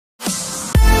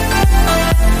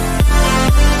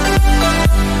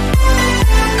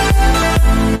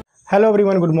Hello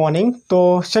everyone, good morning.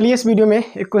 तो चलिए इस वीडियो में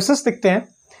एक क्वेश्चंस देखते हैं।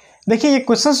 देखिए ये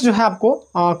क्वेश्चंस जो है आपको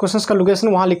क्वेश्चंस का लोकेशन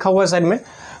वहाँ लिखा हुआ है साइड में।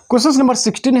 क्वेश्चंस नंबर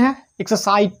 16 है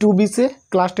एक्सरसाइज 2B से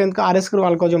क्लास 10 का RS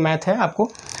अग्रवाल का जो मैथ है आपको।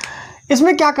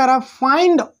 इसमें क्या कर रहा है,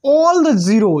 find all the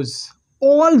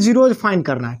zeros find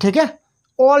करना है। ठीक है,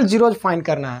 ऑल जीरोज फाइंड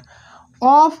करना है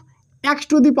of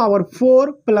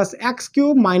x⁴ plus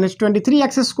x³ minus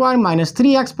 23x² -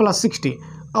 3x + 60।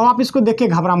 अब आप इसको देख के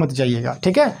घबरा मत जाइएगा।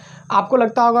 ठीक है, आपको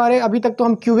लगता होगा अरे अभी तक तो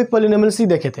हम क्यूबिक पॉलिनोमियल्स ही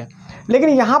देखे थे, लेकिन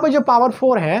यहाँ पे जो पावर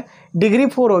 4 है डिग्री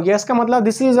 4 हो गया। इसका मतलब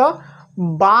this is a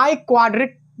by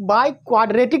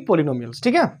quadratic polynomials.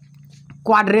 ठीक है,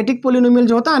 क्वाड्रेटिक पॉलिनोमियल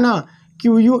जो होता है ना,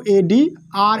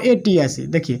 QUADRAT ऐसे।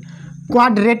 देखिए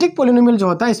क्वाड्रेटिक पॉलिनोमियल जो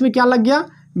होता है इसमें क्या लग गया,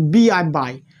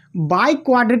 बाय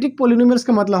क्वाड्रेटिक पॉलिनोमियल्स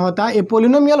का मतलब होता है a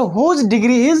polynomial whose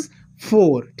degree is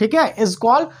 4। ठीक है, is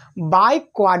called by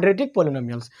quadratic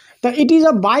polynomials. तो it is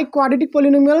a by quadratic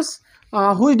polynomials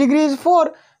whose degree is 4।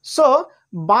 So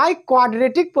by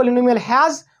quadratic polynomial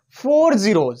has 4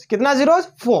 zeros. कितना जीरोज?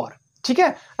 4। ठीक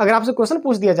है, अगर आपसे क्वेश्चन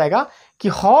पूछ दिया जाएगा कि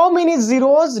how many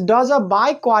zeros does a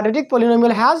by quadratic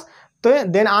polynomial has, तो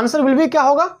देन आंसर विल बी क्या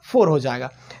होगा, 4 हो जाएगा।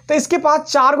 तो इसके पास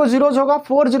 4 को जीरोज होगा,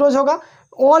 4 जीरोज होगा।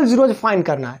 ऑल जीरोज फाइंड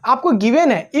करना है आपको।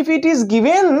 गिवन है, if it is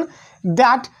given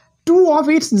that 2 of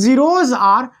its zeros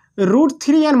are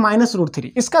 √3 and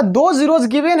 -√3। इसका 2 जीरोज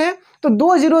गिवन है, तो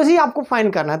 2 जीरोज ही आपको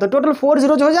फाइंड करना है। तो टोटल 4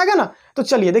 जीरोज हो जाएगा ना। तो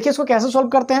चलिए देखिए इसको कैसे सॉल्व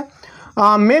करते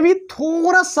हैं। मे भी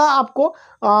थोड़ा सा आपको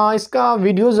इसका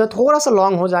वीडियो जो है थोड़ा सा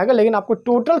लॉन्ग हो जाएगा, लेकिन आपको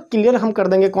टोटल क्लियर हम कर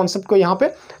देंगे कॉन्सेप्ट को यहाँ पे।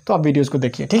 तो आप वीडियोज को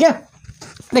देखिए। ठीक है,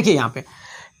 देखिए यहाँ पे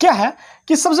क्या है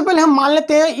कि सबसे पहले हम मान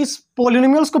लेते हैं इस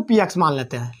पॉलिनोमियल्स को px मान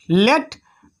लेते हैं। Late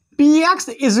px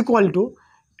is equal to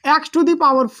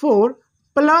x⁴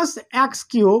 plus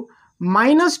x³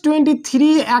 minus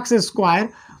 23x²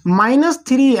 minus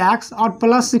 3x और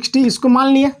प्लस 60, इसको मान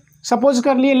लिए। सपोज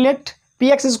कर लिए late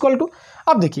px is equal to.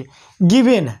 अब देखिए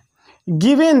गिवन है,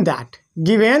 गिवन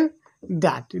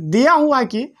दैट दिया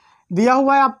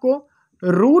हुआ है आपको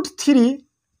 √3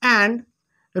 and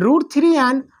 -√3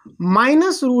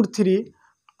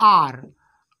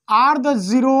 are the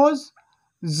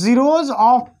zeros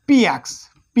of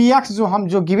px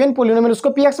जो गिवन पॉलिनोमियल उसको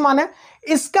px माने,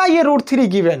 इसका ये √3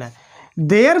 गिवन है।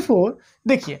 देयरफॉर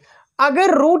देखिए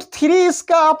अगर √3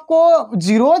 इसका आपको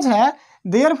जीरोज है,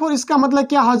 देयरफॉर इसका मतलब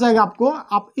क्या हो जाएगा, आपको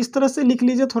आप इस तरह से लिख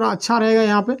लीजिए, थोड़ा अच्छा रहेगा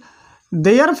यहाँ पे।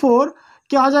 देयरफॉर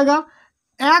क्या हो जाएगा,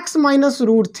 x -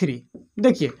 √3।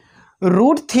 देखिए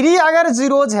 √3 अगर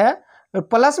जीरोज है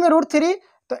प्लस में √3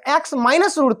 तो x -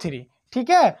 √3। ठीक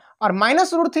है, और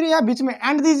 -√3 है, बीच में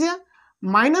एंड दीजिए,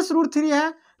 -√3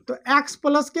 है तो x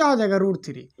प्लस क्या हो जाएगा,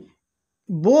 √3।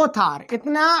 बोथ आर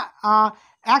इतना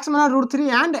x - √3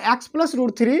 and x plus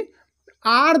 √3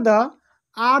 are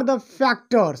the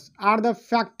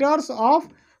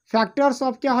factors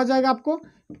of क्या हो जाएगा आपको,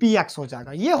 px हो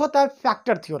जाएगा। ये होता है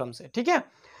फैक्टर थ्योरम से। ठीक है,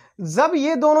 जब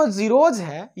ये दोनों जीरोज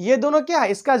है, ये दोनों क्या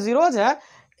है, इसका जीरोज है।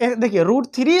 देखिए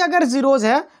 √3 अगर जीरोज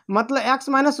है मतलब x -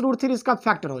 √3 इसका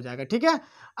फैक्टर हो जाएगा। ठीक है,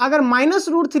 अगर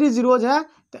 -√3 जीरोज है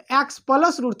तो x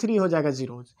प्लस √3 हो जाएगा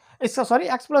जीरोज, इसका सॉरी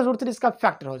x प्लस √3 इसका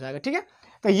फैक्टर हो जाएगा। ठीक है,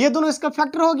 तो ये दोनों इसका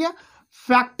फैक्टर हो गया।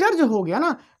 फैक्टर जो हो गया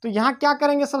ना, तो यहां क्या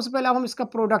करेंगे, सबसे पहले अब हम इसका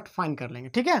प्रोडक्ट फाइंड कर लेंगे।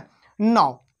 ठीक है,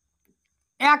 नाउ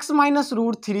x -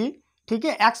 √3, ठीक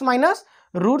है, x -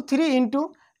 √3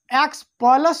 इंटू x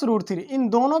प्लस √3, इन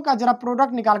दोनों का जरा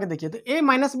प्रोडक्ट निकाल के देखिए। तो a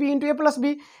 - b into a plus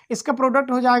b, इसका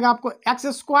प्रोडक्ट हो जाएगा आपको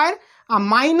x²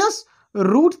 माइनस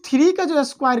 √3 का जो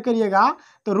स्क्वायर करिएगा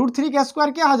तो √3 का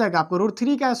स्क्वायर क्या हो जाएगा आपको,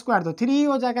 √3 का स्क्वायर तो 3 ही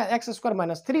हो जाएगा, x²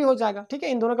 - 3 हो जाएगा। ठीक है,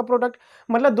 इन दोनों का प्रोडक्ट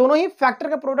मतलब दोनों ही फैक्टर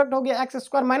का प्रोडक्ट हो गया,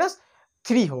 x² -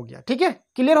 3 हो गया। ठीक है,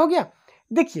 क्लियर हो गया।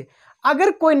 देखिए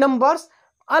अगर कोई नंबर्स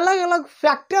अलग अलग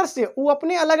फैक्टर से, वो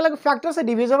अपने अलग अलग फैक्टर से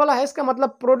डिविजिबल है, इसका मतलब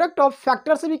प्रोडक्ट ऑफ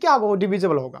फैक्टर से भी क्या होगा, वो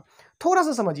डिविजिबल होगा। थोड़ा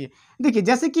सा समझिए। देखिए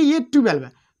जैसे कि ये 12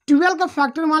 है, 12 का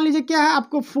फैक्टर मान लीजिए क्या है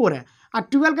आपको, 4 है, और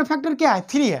 12 का फैक्टर क्या है,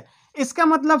 3 है। इसका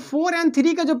मतलब 4 एंड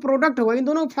 3 का जो प्रोडक्ट होगा, इन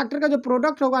दोनों फैक्टर का जो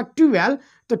प्रोडक्ट होगा 12,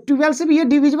 तो 12 से भी ये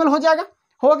डिविजिबल हो जाएगा,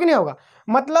 होगा कि नहीं होगा।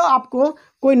 मतलब आपको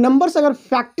कोई नंबर्स अगर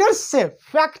फैक्टर्स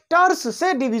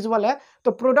से डिविजिबल है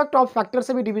तो प्रोडक्ट ऑफ फैक्टर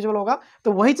से भी डिविजिबल होगा।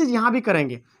 तो वही चीज यहां भी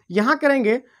करेंगे, यहां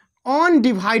करेंगे ऑन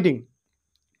डिवाइडिंग।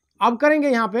 अब करेंगे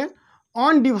यहां पे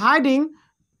on dividing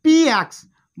px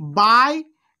bye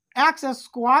x²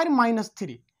 -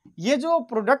 3। ये जो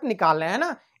प्रोडक्ट निकाल रहे हैं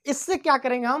ना, इससे क्या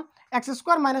करेंगे हम, x²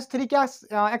 - 3 क्या,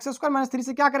 x² - 3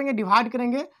 से क्या करेंगे, डिवाइड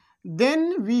करेंगे।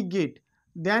 देन वी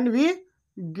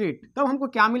गेट तब हमको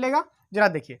क्या मिलेगा, जरा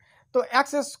देखिए। तो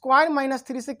x² -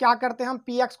 3 से क्या करते हैं हम,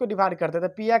 px को डिवाइड करते हैं।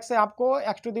 तो px से आपको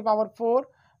x⁴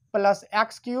 plus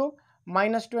x³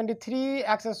 minus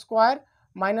 23x²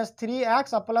 minus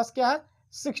 3x और प्लस क्या है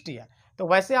 60 है। तो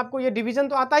वैसे आपको ये डिवीजन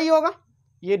तो आता ही होगा,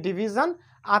 ये डिवीजन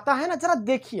आता है ना। जरा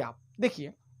देखिए, आप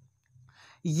देखिए,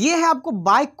 ये है आपको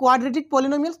बाई क्वाड्रेटिक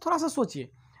पॉलिनोमियल। थोड़ा सा सोचिए,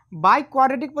 बाई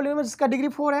क्वाड्रेटिक पॉलिनोमियल जिसका डिग्री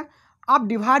 4 है, आप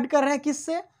डिवाइड कर रहे हैं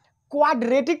किससे?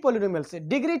 क्वाड्रेटिक पॉलिनोमियल से।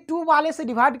 डिग्री 2 वाले से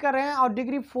डिवाइड कर रहे हैं और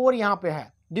डिग्री 4 यहां पे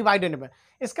है डिवाइडेड में।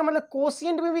 इसका मतलब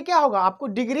कोशिएंट में भी क्या होगा? आपको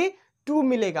डिग्री 2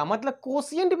 मिलेगा, मतलब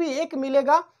कोशिएंट भी एक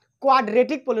मिलेगा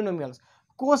क्वाड्रेटिक पॉलिनोमियल्स।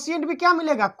 कोशिएंट भी क्या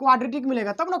मिलेगा? क्वाड्रेटिक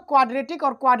मिलेगा। तब ना क्वाड्रेटिक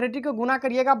और क्वाड्रेटिक को गुना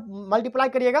करिएगा, मल्टीप्लाई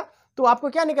करिएगा, तो आपको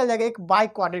क्या निकल जाएगा? एक बाई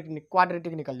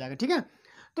क्वाड्रेटिक निकल जाएगा। ठीक है,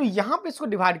 तो यहां पे इसको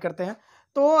डिवाइड करते हैं।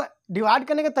 तो डिवाइड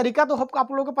करने का तरीका तो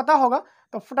आप लोगों को पता होगा,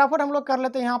 तो फटाफट हम लोग कर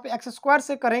लेते हैं। यहाँ पे x²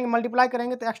 से करेंगे, मल्टीप्लाई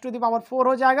करेंगे तो x⁴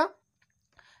 हो जाएगा।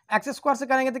 x² से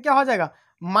करेंगे तो क्या हो जाएगा?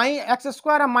 x²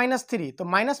 और -3, तो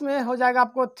माइनस में हो जाएगा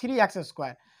आपको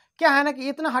 3x²। क्या है ना कि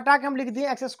इतना हटा के हम लिख दिए,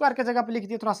 x² की जगह पे लिख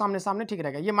दिए, थोड़ा सामने सामने ठीक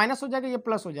रहेगा। ये माइनस हो जाएगा, ये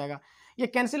प्लस हो जाएगा, ये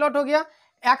कैंसिल आउट हो गया।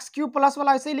 x³ प्लस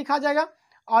वाला ऐसे ही लिखा जाएगा,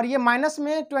 और ये माइनस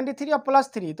में 23 और प्लस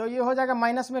 3, तो ये हो जाएगा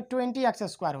माइनस में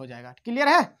 20x² हो जाएगा। क्लियर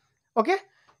है? ओके,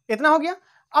 इतना हो गया।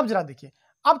 अब जरा देखिए,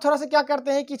 अब थोड़ा सा क्या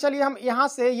करते हैं कि चलिए हम यहाँ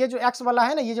से ये जो x वाला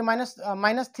है ना, ये जो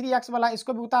 -3x वाला,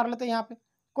 इसको भी उतार लेते हैं यहाँ पे।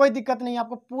 कोई दिक्कत नहीं है,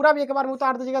 आपको पूरा भी एक बार में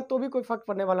उतार दीजिएगा तो भी कोई फर्क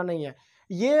पड़ने वाला नहीं है।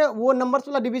 ये वो नंबर्स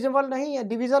वाला डिविजन नहीं है,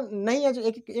 डिवीजन नहीं है जो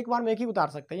एक बार में एक ही उतार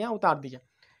सकते हैं, यहाँ उतार दीजिए।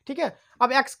 ठीक है,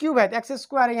 अब x³ है तो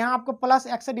x² है, यहाँ आपको प्लस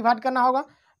x से डिवाइड करना होगा,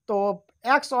 तो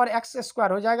x और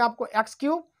x² हो जाएगा आपको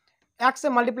x³। x से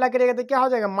मल्टीप्लाई करिएगा तो क्या हो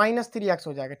जाएगा? -3x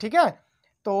हो जाएगा। ठीक है,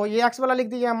 तो ये x वाला लिख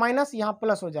दीजिएगा माइनस, यहाँ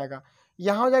प्लस हो जाएगा,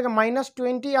 यहाँ हो जाएगा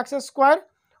 -20x²,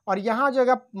 और यहाँ हो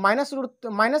जाएगा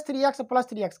 -3x plus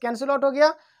 3x cancel out हो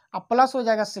गया, अब प्लस हो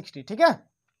जाएगा 60। ठीक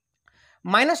है,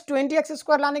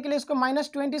 -20x² लाने के लिए इसको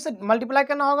 -20 से मल्टीप्लाई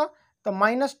करना होगा, तो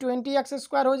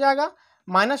 -20x² हो जाएगा,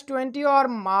 -20 और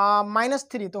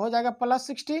 -3 तो हो जाएगा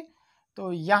 +60।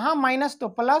 तो यहाँ माइनस तो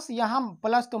प्लस, यहाँ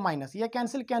प्लस तो माइनस, ये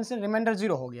कैंसिल कैंसिल, रिमाइंडर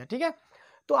 0 हो गया। ठीक है,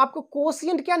 तो आपको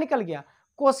कोशिएंट क्या निकल गया?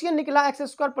 कोशिएंट निकला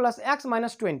x² प्लस x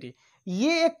 -20।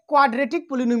 ये एक क्वाड्रेटिक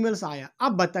पॉलिनोमियल्स आया।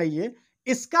 अब बताइए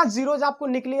इसका जीरोज आपको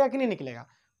निकलेगा कि नहीं निकलेगा?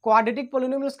 क्वाड्रेटिक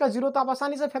पॉलिनोमियल्स का जीरो तो आप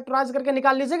आसानी से फैक्टराइज करके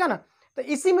निकाल लीजिएगा ना, तो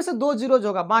इसी में से 2 जीरोज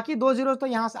होगा, बाकी 2 जीरोज तो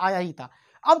यहाँ से आया ही था।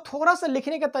 अब थोड़ा सा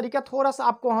लिखने का तरीका थोड़ा सा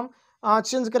आपको हम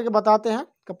चेंज करके बताते हैं।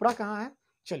 कपड़ा कहाँ है?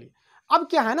 चलिए, अब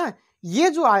क्या है ना, ये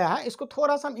जो आया है इसको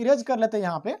थोड़ा सा हम इरेज कर लेते हैं।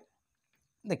 यहाँ पे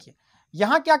देखिए,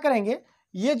 यहाँ क्या करेंगे,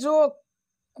 ये जो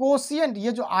कोशिएंट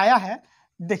ये जो आया है,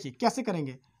 देखिए कैसे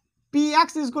करेंगे।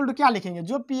 px इक्वल टू क्या लिखेंगे?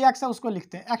 जो px है उसको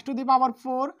लिखते हैं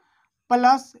x⁴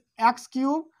 प्लस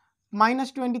x³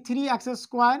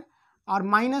 -23x² और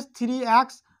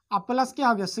 -3x और प्लस क्या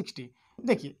हो गया 60।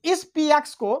 देखिए, इस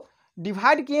px को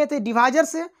डिवाइड किए थे डिवाइजर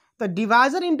से, तो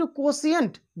divisor into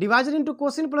quotient, divisor into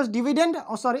quotient plus dividend,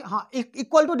 sorry हाँ,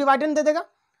 इक्वल टू डिवाइडेंड दे देगा।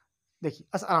 देखिए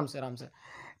आराम से आराम से,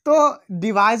 तो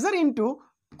डिवाइजर इंटू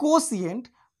कोशिएंट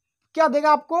क्या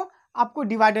देगा आपको? आपको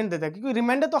डिवाइडेंड दे देगा, क्योंकि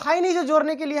रिमाइंडर तो है ही नहीं जो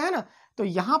जोड़ने के लिए है ना। तो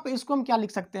यहाँ पे इसको हम क्या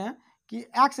लिख सकते हैं कि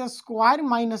x² -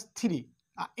 3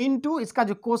 इंटू इसका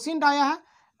जो कोशिएंट आया है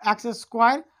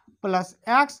x² प्लस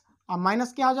x और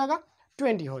माइनस क्या हो जाएगा?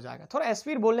 20 हो जाएगा। थोड़ा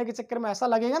स्पीड बोलने के चक्कर में ऐसा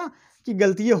लगेगा ना कि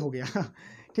गलती हो गया।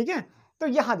 ठीक है, तो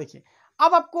यहाँ देखिए,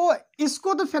 अब आपको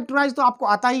इसको तो फैक्टराइज तो आपको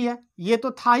आता ही है, ये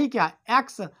तो था ही क्या,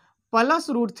 x प्लस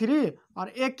 √3 और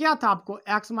एक क्या था आपको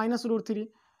x माइनस √3।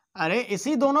 अरे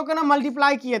इसी दोनों को ना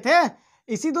मल्टीप्लाई किए थे,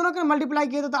 इसी दोनों को मल्टीप्लाई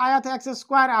किए थे तो आया था x²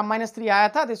 -3 आया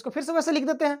था, तो इसको फिर से वैसे लिख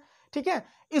देते हैं। ठीक है,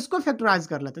 इसको फैक्टराइज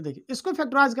कर लेते हैं। देखिए, इसको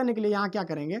फैक्टराइज करने के लिए यहाँ क्या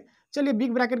करेंगे, चलिए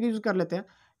बिग ब्रैकेट यूज कर लेते हैं।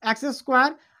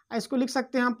 x², इसको लिख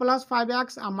सकते हैं हम प्लस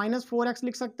 5x और -4x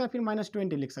लिख सकते हैं, फिर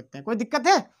 -20 लिख सकते हैं। कोई दिक्कत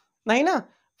है नहीं ना?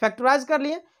 फैक्टराइज कर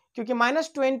लिए, क्योंकि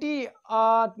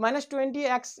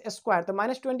 -20x² तो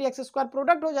 -20x²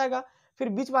 प्रोडक्ट हो जाएगा। फिर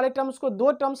बीच वाले टर्म्स को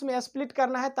 2 टर्म्स में स्प्लिट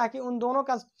करना है, ताकि उन दोनों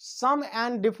का सम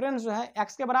एंड डिफरेंस जो है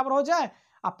x के बराबर हो जाए,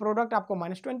 अब प्रोडक्ट आपको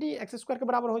 -20x² के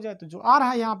बराबर हो जाए। तो जो आ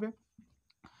रहा है यहाँ पे,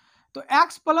 तो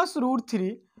x प्लस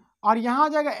 √3 और यहाँ आ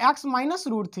जाएगा x माइनस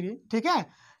 √3। ठीक है,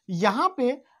 यहाँ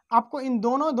पे आपको इन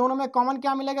दोनों में कॉमन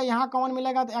क्या मिलेगा? यहाँ कॉमन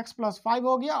मिलेगा तो x प्लस 5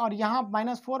 हो गया, और यहाँ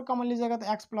 -4 कॉमन लीजिएगा तो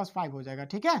x प्लस 5 हो जाएगा।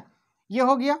 ठीक है, ये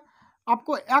हो गया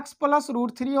आपको x प्लस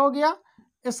 √3 हो गया।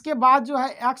 इसके बाद जो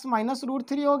है x माइनस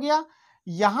 √3 हो गया।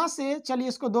 यहाँ से चलिए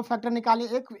इसको 2 फैक्टर निकालिए,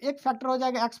 एक फैक्टर हो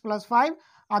जाएगा x प्लस 5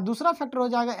 और दूसरा फैक्टर हो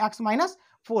जाएगा x माइनस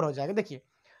 4 हो जाएगा। देखिए,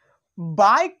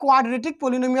 बाय क्वाड्रेटिक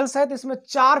पॉलिनोमियल्स है तो इसमें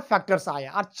 4 फैक्टर्स आए,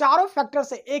 और चारों फैक्टर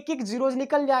से एक एक जीरोज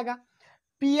निकल जाएगा।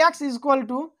 px इक्वल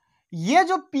टू ये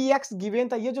जो px गिवन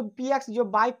था, ये जो px जो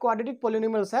बाय क्वाड्रेटिक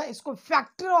पॉलिनोमियल्स है, इसको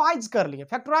फैक्टराइज कर लिए,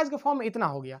 फैक्टराइज के फॉर्म में इतना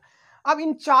हो गया। अब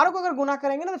इन चारों को अगर गुना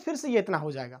करेंगे ना तो फिर से ये इतना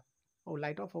हो जाएगा। ओ,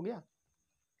 लाइट ऑफ हो गया।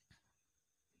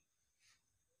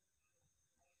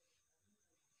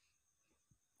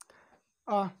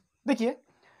 देखिए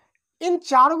इन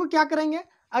चारों को क्या करेंगे,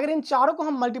 अगर इन चारों को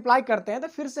हम मल्टीप्लाई करते हैं तो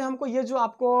फिर से हमको ये जो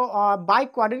आपको बाई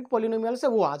क्वाड्रेटिक पॉलिनोमियल्स है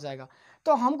वो आ जाएगा।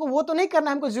 तो हमको वो तो नहीं करना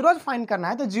है, हमको जीरोज फाइंड करना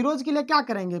है। तो जीरोज के लिए क्या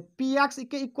करेंगे, पी एक्स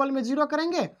के इक्वल में जीरो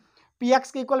करेंगे। पी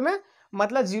एक्स के इक्वल में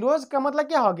मतलब जीरोज का मतलब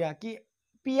क्या हो गया कि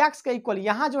पी एक्स का इक्वल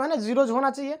यहाँ जो है ना जीरोज होना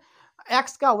चाहिए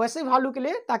एक्स का वैसे वैल्यू के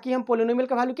लिए, ताकि हम पॉलिनोमियल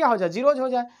का वैल्यू क्या हो जाए, जीरोज हो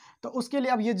जाए। तो उसके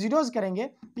लिए अब ये जीरोज करेंगे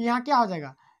तो यहाँ क्या हो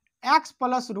जाएगा, x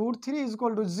plus root three is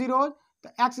equal two zeros, तो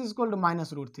x is equal to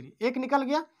minus root three. एक निकल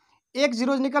गया, एक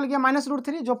जीरोज निकल गया माइनस रूट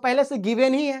थ्री जो पहले से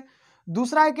गिवन ही है।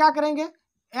 दूसरा है क्या करेंगे,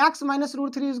 x minus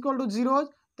root three is equal two zeros,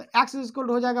 तो एक्स इज इक्वल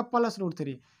टू हो जाएगा प्लस रूट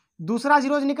थ्री। दूसरा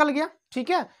जीरोज निकल गया, ठीक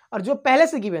है, और जो पहले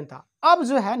से गिवन था अब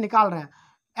जो है निकाल रहे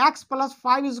हैं x plus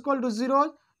five is equal two zeros,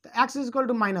 तो x is equal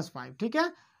to minus five, ठीक है।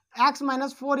 X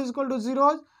minus four is equal two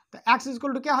zeros, तो एक्स इज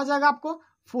इक्वल टू क्या हो जाएगा आपको,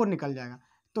 फोर निकल जाएगा।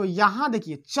 तो यहां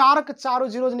देखिए चार का चारों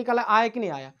जीरोज निकला, आया कि नहीं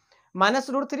आया, minus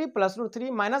root three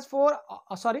minus four,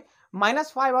 sorry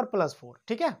minus five और प्लस फोर,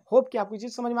 ठीक है। होप कि आपको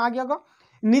चीज समझ में आ गया होगा।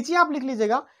 नीचे आप लिख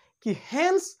लीजिएगा कि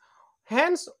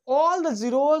hence all the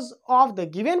zeros of the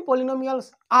given polynomials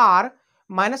are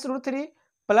minus root three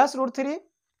plus root three,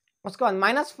 उसके बाद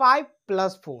minus five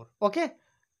plus four. Okay,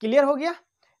 clear हो गया।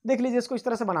 देख लीजिए इसको इस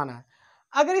तरह से बनाना है।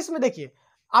 अगर इसमें देखिए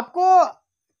आपको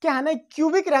क्या है ना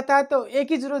क्यूबिक रहता है तो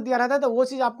एक ही जीरो दिया रहता है, तो वो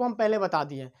चीज आपको हम पहले बता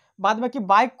दिए। बाद में कि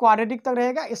बाई क्वाड्रेटिक तक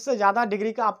रहेगा, इससे ज्यादा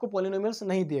डिग्री का आपको पॉलिनोमियल्स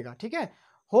नहीं देगा, ठीक है।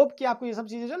 होप कि आपको ये सब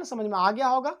चीजें जो है ना समझ में आ गया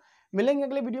होगा। मिलेंगे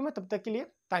अगले वीडियो में, तब तक के लिए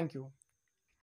थैंक यू।